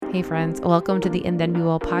Hey friends, welcome to the And Then We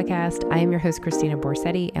Will podcast. I am your host, Christina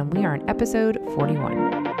Borsetti, and we are on episode 41.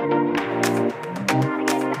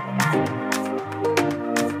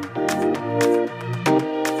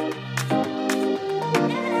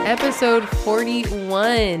 Episode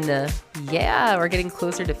 41. Yeah, we're getting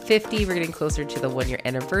closer to 50. We're getting closer to the 1-year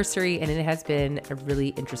anniversary, and it has been a really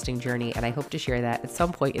interesting journey, and I hope to share that at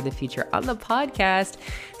some point in the future on the podcast.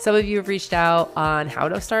 Some of you have reached out on how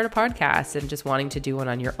to start a podcast and just wanting to do one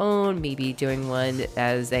on your own, maybe doing one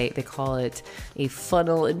as they call it a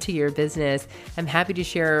funnel into your business. I'm happy to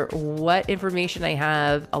share what information I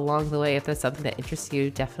have along the way. If that's something that interests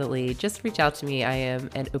you, definitely just reach out to me. I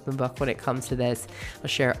am an open book when it comes to this. I'll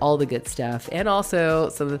share all the good stuff and also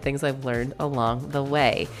some of the things I've learned along the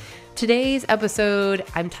way. Today's episode,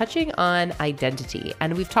 I'm touching on identity,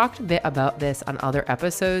 and we've talked a bit about this on other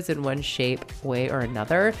episodes in one shape, way, or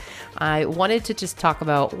another. I wanted to just talk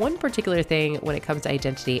about one particular thing when it comes to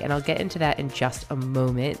identity, and I'll get into that in just a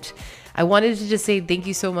moment. I wanted to just say thank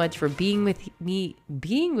you so much for being with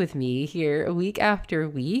me here week after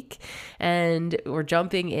week, and we're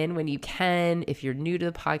jumping in when you can. If you're new to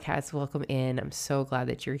the podcast, welcome in. I'm so glad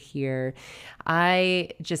that you're here.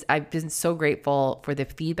 I've been so grateful for the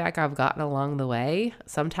feedback I've gotten along the way.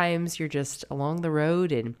 Sometimes you're just along the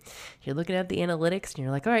road and you're looking at the analytics and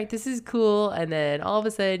you're like, all right, this is cool. And then all of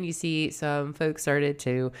a sudden you see some folks started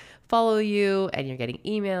to follow you and you're getting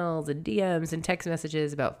emails and DMs and text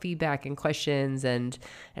messages about feedback and questions. And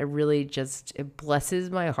it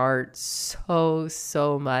blesses my heart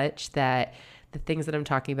so much that the things that I'm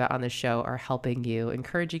talking about on the show are helping you,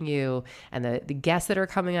 encouraging you, and the guests that are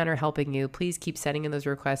coming on are helping you. Please keep sending in those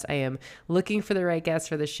requests. I am looking for the right guests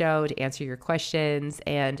for the show to answer your questions,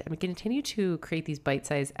 and I'm going to continue to create these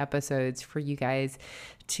bite-sized episodes for you guys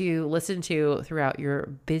to listen to throughout your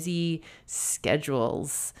busy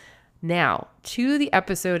schedules. Now, to the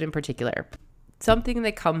episode in particular. Something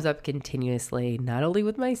that comes up continuously, not only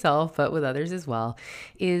with myself, but with others as well,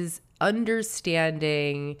 is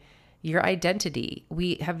understanding your identity.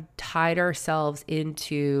 We have tied ourselves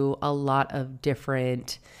into a lot of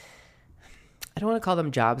different, I don't want to call them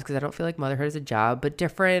jobs because I don't feel like motherhood is a job, but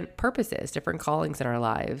different purposes, different callings in our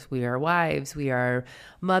lives. We are wives, we are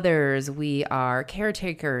mothers, we are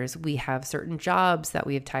caretakers, we have certain jobs that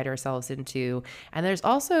we have tied ourselves into. And there's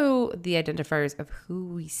also the identifiers of who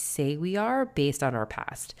we say we are based on our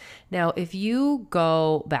past. Now, if you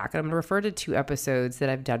go back, and I'm going to refer to 2 episodes that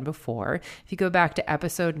I've done before. If you go back to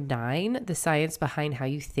episode 9, the science behind how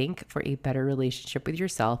you think for a better relationship with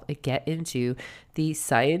yourself, I get into the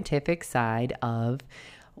scientific side of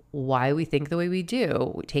why we think the way we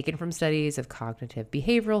do, taken from studies of cognitive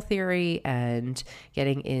behavioral theory and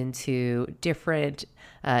getting into different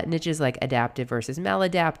niches like adaptive versus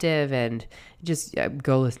maladaptive, and just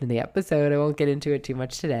go listen to the episode. I won't get into it too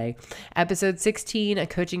much today. Episode 16, a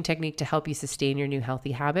coaching technique to help you sustain your new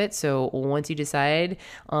healthy habits. So once you decide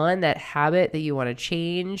on that habit that you want to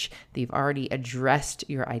change, that you've already addressed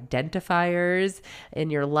your identifiers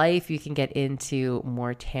in your life, you can get into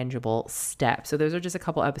more tangible steps. So those are just a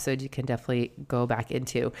couple episodes you can definitely go back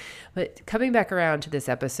into. But coming back around to this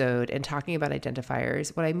episode and talking about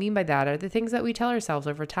identifiers, what I mean by that are the things that we tell ourselves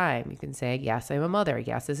over time. You can say, yes, I'm a mother.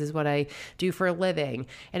 Yes, this is what I do for a living.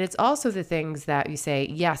 And it's also the things that you say,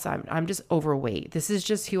 yes, I'm just overweight. This is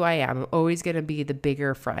just who I am. I'm always going to be the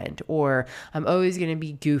bigger friend, or I'm always going to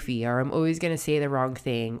be goofy, or I'm always going to say the wrong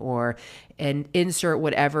thing, and insert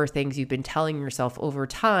whatever things you've been telling yourself over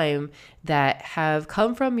time that have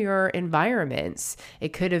come from your environments.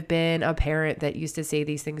 It could have been a parent that used to say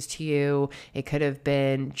these things to you. It could have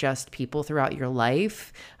been just people throughout your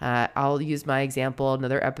life. I'll use my example.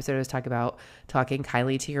 Another episode I was talking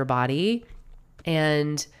kindly to your body.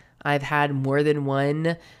 And I've had more than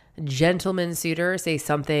one gentleman suitor say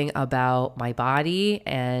something about my body,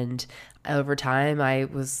 and over time I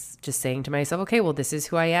was just saying to myself, okay, well, this is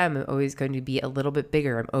who I am. I'm always going to be a little bit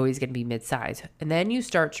bigger. I'm always going to be mid-size. And then you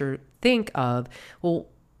start to think of, well,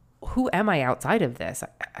 who am I outside of this?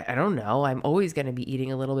 I don't know. I'm always going to be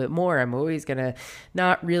eating a little bit more. I'm always going to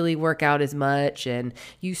not really work out as much. And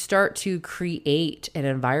you start to create an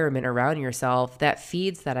environment around yourself that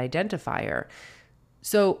feeds that identifier.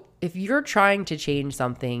 So if you're trying to change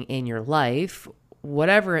something in your life,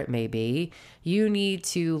 whatever it may be, you need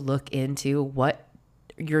to look into what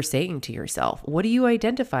you're saying to yourself. What are you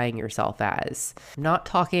identifying yourself as? I'm not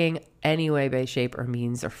talking any way, by shape or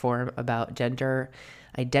means or form about gender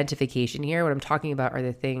identification here. What I'm talking about are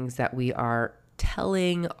the things that we are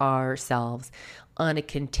telling ourselves on a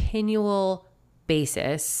continual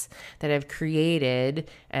basis that have created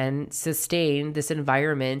and sustained this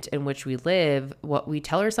environment in which we live. What we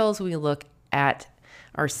tell ourselves when we look at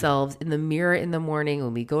ourselves in the mirror in the morning,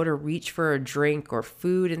 when we go to reach for a drink or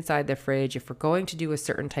food inside the fridge, if we're going to do a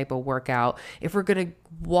certain type of workout, if we're going to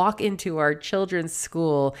walk into our children's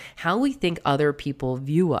school, how we think other people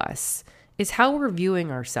view us is how we're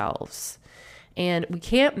viewing ourselves. And we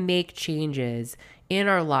can't make changes in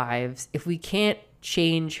our lives if we can't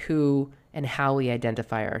change who and how we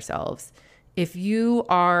identify ourselves. If you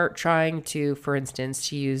are trying to, for instance,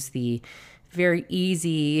 to use the very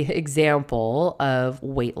easy example of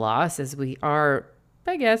weight loss, as we are,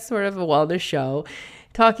 I guess, sort of a wellness show,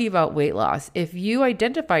 talking about weight loss. If you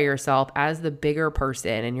identify yourself as the bigger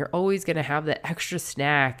person and you're always going to have that extra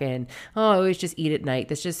snack and, oh, I always just eat at night,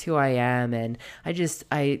 that's just who I am. And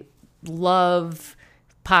I love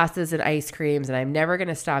pastas and ice creams and I'm never going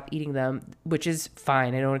to stop eating them, which is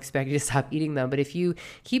fine. I don't expect you to stop eating them. But if you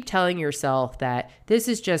keep telling yourself that this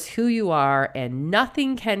is just who you are and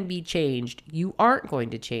nothing can be changed, you aren't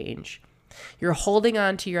going to change. You're holding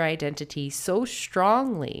on to your identity so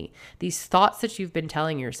strongly, these thoughts that you've been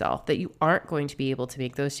telling yourself, that you aren't going to be able to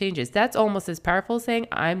make those changes. That's almost as powerful as saying,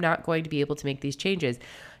 I'm not going to be able to make these changes.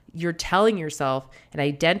 You're telling yourself and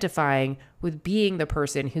identifying with being the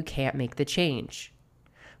person who can't make the change.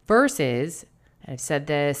 Versus, I've said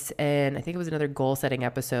this, and I think it was another goal setting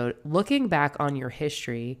episode, looking back on your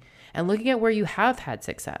history and looking at where you have had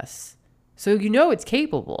success. So you know it's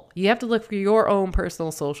capable. You have to look for your own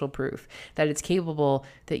personal social proof that it's capable,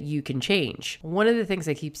 that you can change. One of the things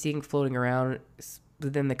I keep seeing floating around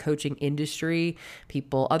within the coaching industry,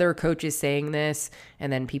 other coaches saying this,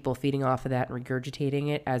 and then people feeding off of that and regurgitating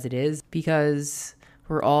it as it is, because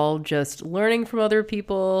we're all just learning from other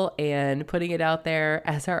people and putting it out there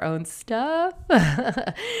as our own stuff.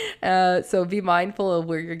 So be mindful of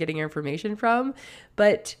where you're getting your information from.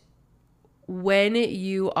 But when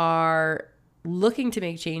you are looking to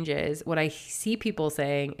make changes, what I see people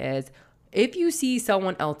saying is, if you see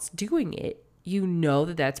someone else doing it, you know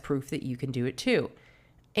that that's proof that you can do it too.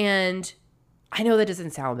 And I know that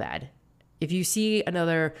doesn't sound bad. If you see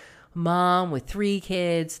another mom with 3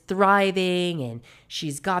 kids thriving and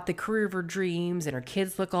she's got the career of her dreams and her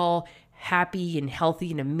kids look all happy and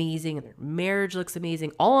healthy and amazing and their marriage looks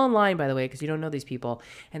amazing, all online, by the way, because you don't know these people,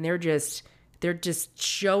 and they're just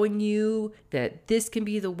showing you that this can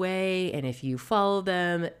be the way, and if you follow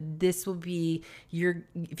them, this will be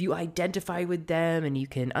if you identify with them and you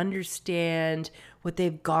can understand what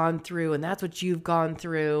they've gone through, and that's what you've gone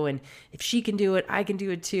through, and if she can do it, I can do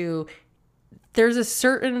it too. There's a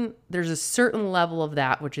certain level of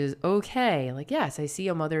that, which is okay. Like, yes, I see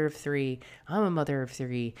a mother of 3. I'm a mother of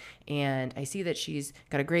 3. And I see that she's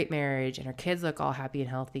got a great marriage and her kids look all happy and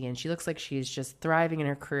healthy. And she looks like she's just thriving in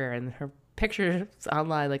her career and her pictures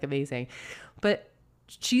online look amazing. But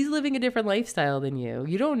she's living a different lifestyle than you.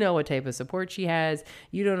 You don't know what type of support she has.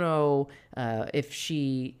 You don't know if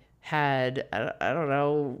she had, I don't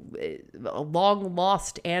know, a long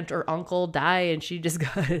lost aunt or uncle die and she just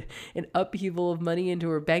got an upheaval of money into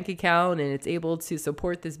her bank account and it's able to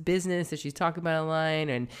support this business that she's talking about online.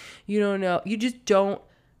 And you just don't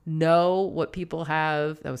know what people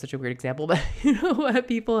have. That was such a weird example, but you know what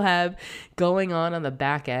people have going on the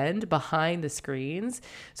back end behind the screens.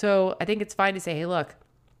 So I think it's fine to say, hey, look,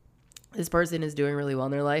 this person is doing really well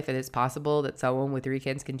in their life, and it's possible that someone with 3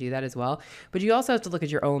 kids can do that as well. But you also have to look at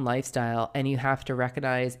your own lifestyle, and you have to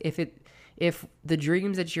recognize if the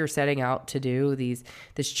dreams that you're setting out to do,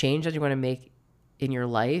 this change that you want to make in your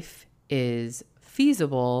life, is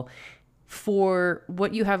feasible for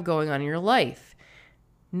what you have going on in your life.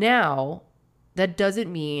 Now, that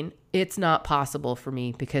doesn't mean it's not possible for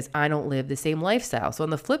me because I don't live the same lifestyle. So on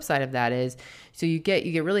the flip side of that is, so you get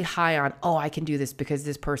really high on, oh, I can do this because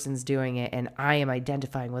this person's doing it, and I am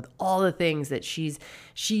identifying with all the things that she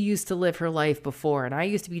used to live her life before, and I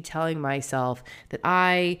used to be telling myself that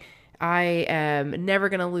I am never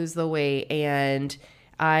going to lose the weight, and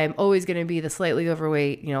I'm always going to be the slightly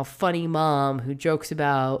overweight, funny mom who jokes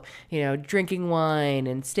about, drinking wine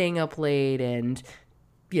and staying up late and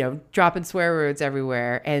dropping swear words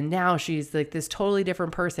everywhere. And now she's like this totally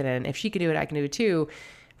different person. And if she can do it, I can do it too.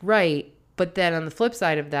 Right. But then on the flip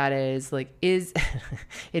side of that is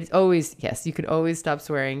it's always, yes, you can always stop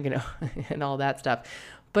swearing, and all that stuff.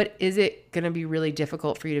 But is it going to be really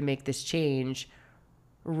difficult for you to make this change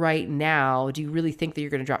right now? Do you really think that you're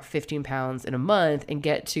going to drop 15 pounds in a month and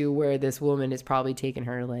get to where this woman is probably taking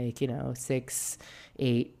her 6,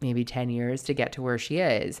 8, maybe 10 years to get to where she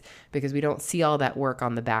is? Because we don't see all that work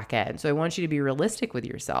on the back end. So I want you to be realistic with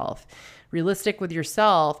yourself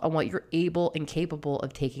on what you're able and capable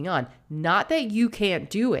of taking on. Not that you can't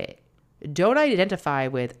do it. Don't identify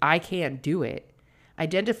with, I can't do it.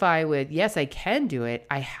 Identify with, yes, I can do it.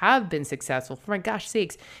 I have been successful. For my gosh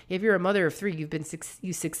sakes, if you're a mother of 3,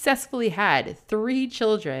 you successfully had 3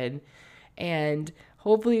 children, and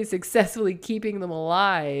hopefully successfully keeping them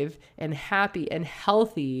alive and happy and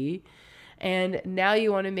healthy. And now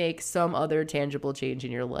you want to make some other tangible change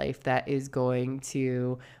in your life that is going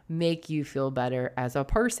to make you feel better as a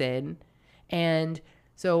person. And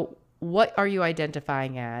so what are you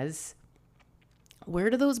identifying as? Where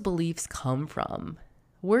do those beliefs come from?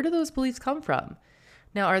 Where do those beliefs come from?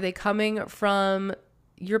 Now, are they coming from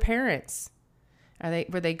your parents?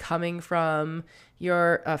 Were they coming from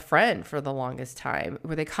your friend for the longest time?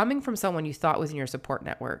 Were they coming from someone you thought was in your support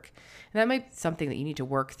network? And that might be something that you need to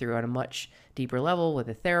work through on a much deeper level with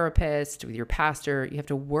a therapist, with your pastor. You have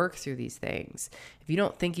to work through these things. If you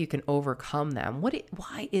don't think you can overcome them,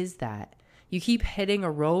 why is that? You keep hitting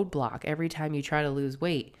a roadblock every time you try to lose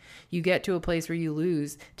weight. You get to a place where you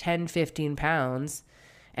lose 10, 15 pounds,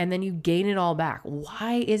 and then you gain it all back.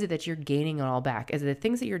 Why is it that you're gaining it all back? Is it the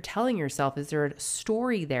things that you're telling yourself? Is there a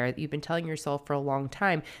story there that you've been telling yourself for a long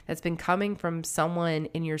time that's been coming from someone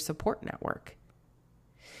in your support network?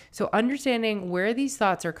 So understanding where these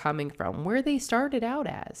thoughts are coming from, where they started out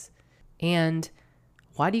as, and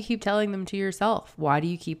why do you keep telling them to yourself? Why do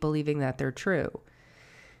you keep believing that they're true?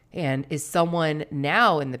 And is someone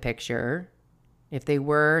now in the picture, if they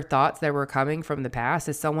were thoughts that were coming from the past,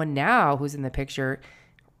 is someone now who's in the picture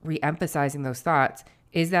re-emphasizing those thoughts?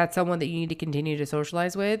 Is that someone that you need to continue to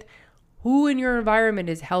socialize with? Who in your environment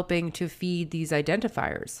is helping to feed these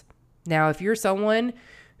identifiers? Now, if you're someone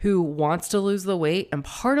who wants to lose the weight, and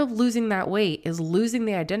part of losing that weight is losing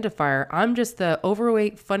the identifier, I'm just the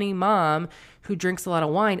overweight, funny mom who drinks a lot of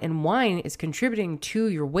wine, and wine is contributing to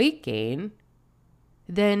your weight gain,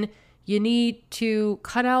 then you need to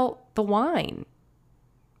cut out the wine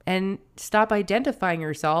and stop identifying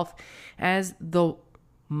yourself as the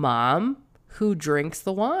mom who drinks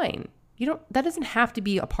the wine. That doesn't have to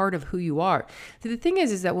be a part of who you are. So the thing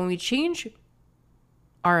is that when we change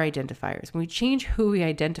our identifiers, when we change who we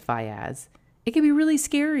identify as, it can be really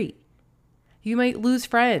scary. You might lose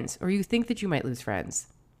friends, or you think that you might lose friends.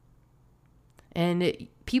 And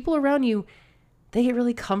people around you, they get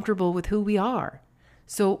really comfortable with who we are.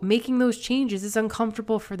 So making those changes is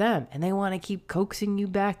uncomfortable for them, and they want to keep coaxing you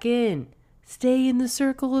back in. Stay in the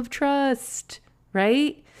circle of trust,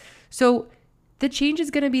 right? So the change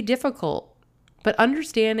is going to be difficult, but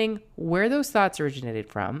understanding where those thoughts originated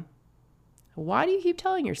from. Why do you keep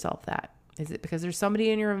telling yourself that? Is it because there's somebody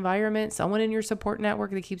in your environment, someone in your support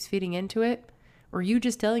network that keeps feeding into it? Or are you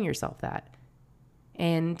just telling yourself that?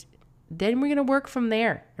 And then we're going to work from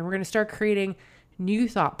there, and we're going to start creating new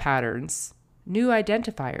thought patterns, new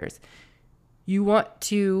identifiers. You want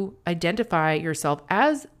to identify yourself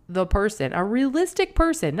as the person, a realistic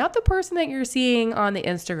person, not the person that you're seeing on the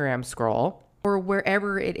Instagram scroll or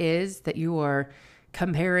wherever it is that you are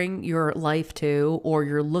comparing your life to, or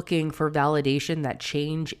you're looking for validation that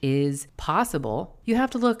change is possible. You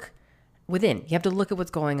have to look within. You have to look at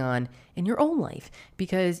what's going on in your own life,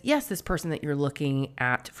 because yes, this person that you're looking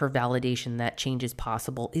at for validation that change is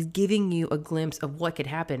possible is giving you a glimpse of what could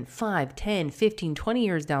happen 5, 10, 15, 20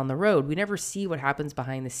 years down the road. We never see what happens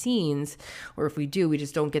behind the scenes, or if we do, we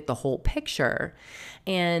just don't get the whole picture.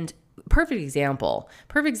 And perfect example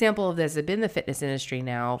of this. I've been in the fitness industry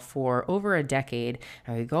now for over a decade.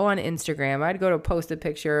 I would go on Instagram. I'd go to post a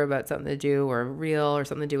picture about something to do, or a reel, or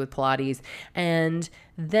something to do with Pilates. And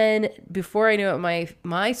then before I knew it,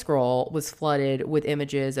 my scroll was flooded with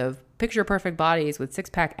images of picture perfect bodies with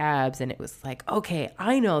 6-pack abs. And it was like, okay,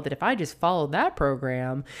 I know that if I just followed that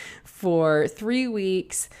program for 3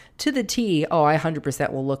 weeks to the T, I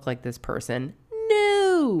 100% will look like this person.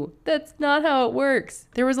 No, that's not how it works.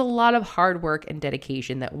 There was a lot of hard work and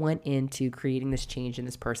dedication that went into creating this change in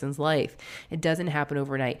this person's life. It doesn't happen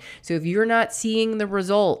overnight. So if you're not seeing the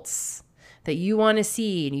results that you want to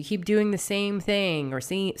see, and you keep doing the same thing or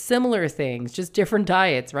seeing similar things, just different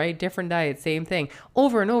diets, right? Different diets, same thing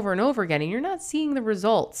over and over and over again, and you're not seeing the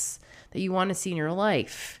results that you want to see in your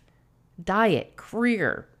life, diet,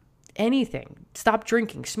 career, anything, stop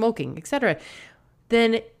drinking, smoking, etc.,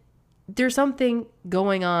 then there's something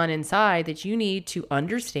going on inside that you need to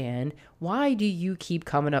understand. Why do you keep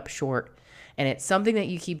coming up short? And it's something that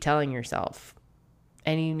you keep telling yourself.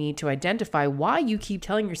 And you need to identify why you keep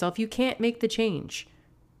telling yourself you can't make the change.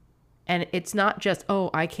 And it's not just,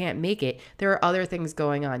 I can't make it. There are other things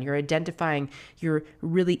going on. You're identifying, you're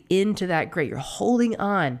really into that great. You're holding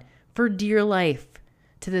on for dear life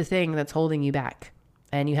to the thing that's holding you back.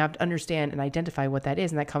 And you have to understand and identify what that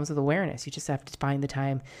is. And that comes with awareness. You just have to find the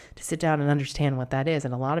time to sit down and understand what that is.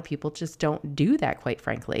 And a lot of people just don't do that, quite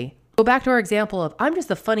frankly. Go back to our example of I'm just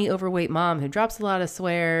a funny overweight mom who drops a lot of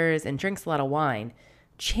swears and drinks a lot of wine.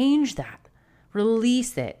 Change that.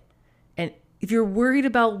 Release it. And if you're worried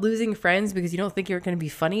about losing friends because you don't think you're going to be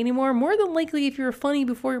funny anymore, more than likely if you're funny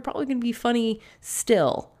before, you're probably going to be funny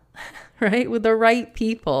still, right? With the right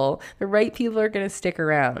people are going to stick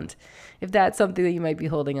around. If that's something that you might be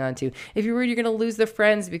holding on to. If you're worried you're going to lose the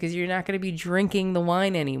friends because you're not going to be drinking the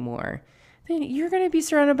wine anymore, then you're going to be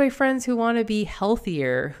surrounded by friends who want to be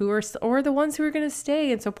healthier, or the ones who are going to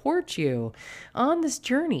stay and support you on this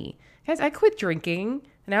journey. Guys, I quit drinking.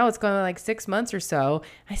 Now it's going like 6 months or so.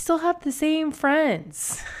 I still have the same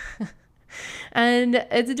friends. And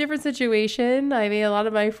it's a different situation. I mean, a lot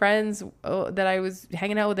of my friends that I was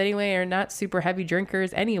hanging out with anyway are not super heavy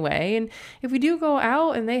drinkers anyway. And if we do go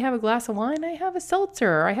out and they have a glass of wine, I have a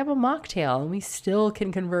seltzer, or I have a mocktail, and we still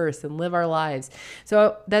can converse and live our lives.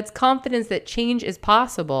 So that's confidence that change is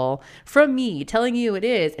possible from me telling you it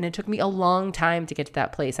is. And it took me a long time to get to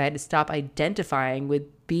that place. I had to stop identifying with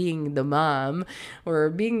being the mom or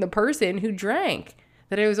being the person who drank.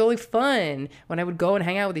 That it was only fun when I would go and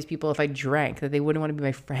hang out with these people if I drank, that they wouldn't want to be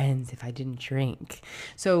my friends if I didn't drink.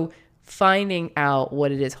 So finding out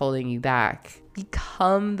what it is holding you back.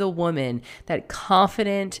 Become the woman, that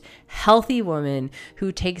confident, healthy woman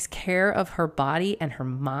who takes care of her body and her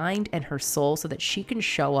mind and her soul so that she can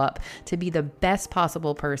show up to be the best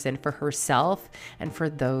possible person for herself and for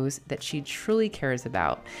those that she truly cares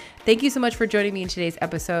about. Thank you so much for joining me in today's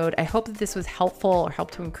episode. I hope that this was helpful or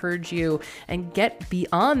helped to encourage you and get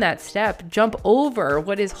beyond that step, jump over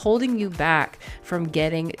what is holding you back from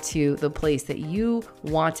getting to the place that you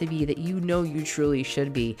want to be, that you know you truly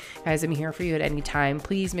should be. Guys, I'm here for you at any time.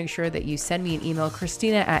 Please make sure that you send me an email,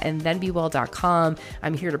 Christina@andthenbewell.com.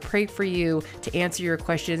 I'm here to pray for you, to answer your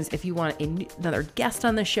questions. If you want another guest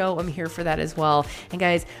on the show, I'm here for that as well. And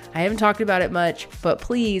guys, I haven't talked about it much, but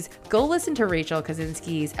please go listen to Rachel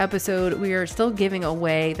Kaczynski's episode. We are still giving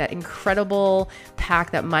away that incredible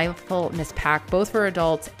pack, that mindfulness pack, both for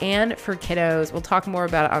adults and for kiddos. We'll talk more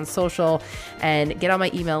about it on social, and get on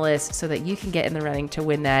my email list so that you can get in the running to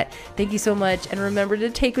win that. Thank you so much. And remember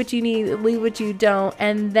to take what you need, leave what you don't,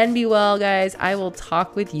 and then be well, guys. I will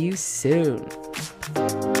talk with you soon.